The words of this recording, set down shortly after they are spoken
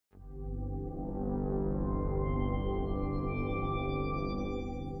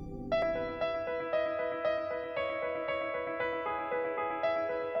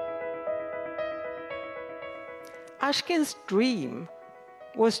Ashkin's dream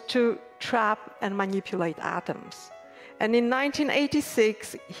was to trap and manipulate atoms. And in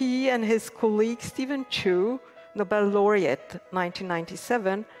 1986, he and his colleague Stephen Chu, Nobel laureate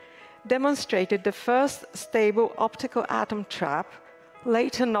 1997, demonstrated the first stable optical atom trap,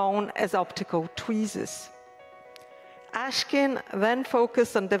 later known as optical tweezers. Ashkin then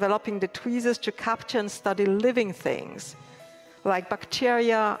focused on developing the tweezers to capture and study living things, like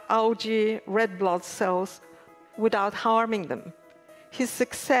bacteria, algae, red blood cells, without harming them. His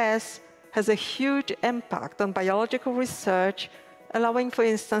success has a huge impact on biological research, allowing, for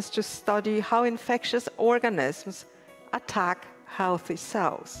instance, to study how infectious organisms attack healthy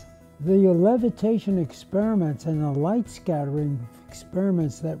cells. The levitation experiments and the light scattering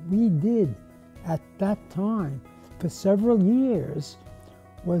experiments that we did at that time for several years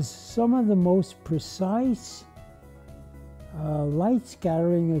was some of the most precise light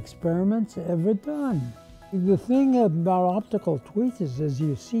scattering experiments ever done. The thing about optical tweezers is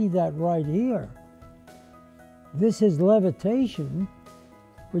you see that right here. This is levitation,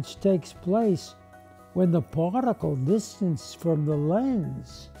 which takes place when the particle distance from the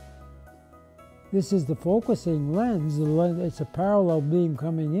lens. This is the focusing lens. It's a parallel beam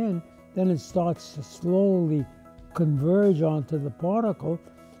coming in, then it starts to slowly converge onto the particle.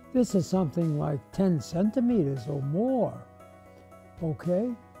 This is something like 10 centimeters or more,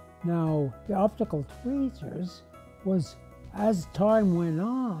 okay? Now, the optical tweezers was, as time went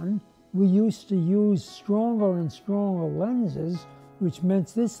on, we used to use stronger and stronger lenses, which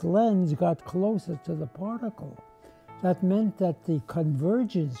meant this lens got closer to the particle. That meant that the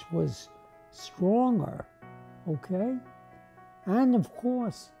convergence was stronger, okay? And of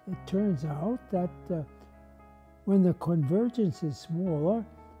course, it turns out that when the convergence is smaller,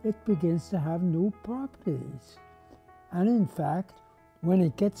 it begins to have new properties. And in fact, when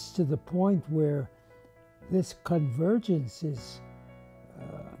it gets to the point where this convergence is,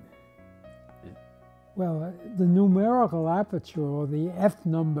 well, the numerical aperture, or the F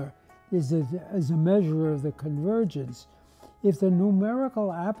number, is a measure of the convergence. If the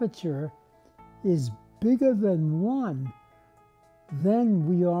numerical aperture is bigger than 1, then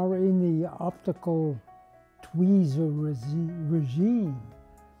we are in the optical tweezer regime.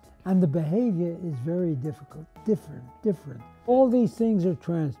 And the behavior is very different. All these things are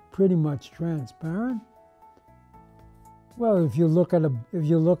pretty much transparent. Well, if you look at an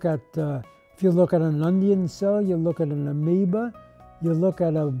onion cell, you look at an amoeba, you look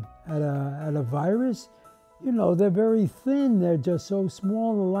at a virus, you know, they're very thin. They're just so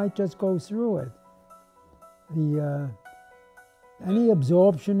small, the light just goes through it. Any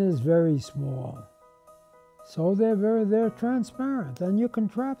absorption is very small. So they're transparent, and you can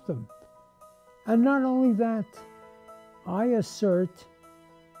trap them. And not only that, I assert,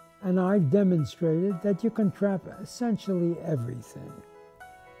 and I've demonstrated, that you can trap essentially everything.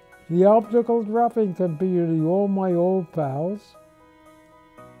 The optical trapping can be to all my old pals.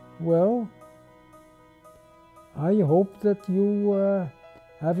 Well, I hope that you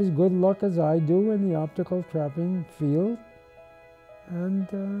have as good luck as I do in the optical trapping field,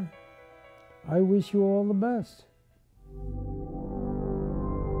 and I wish you all the best.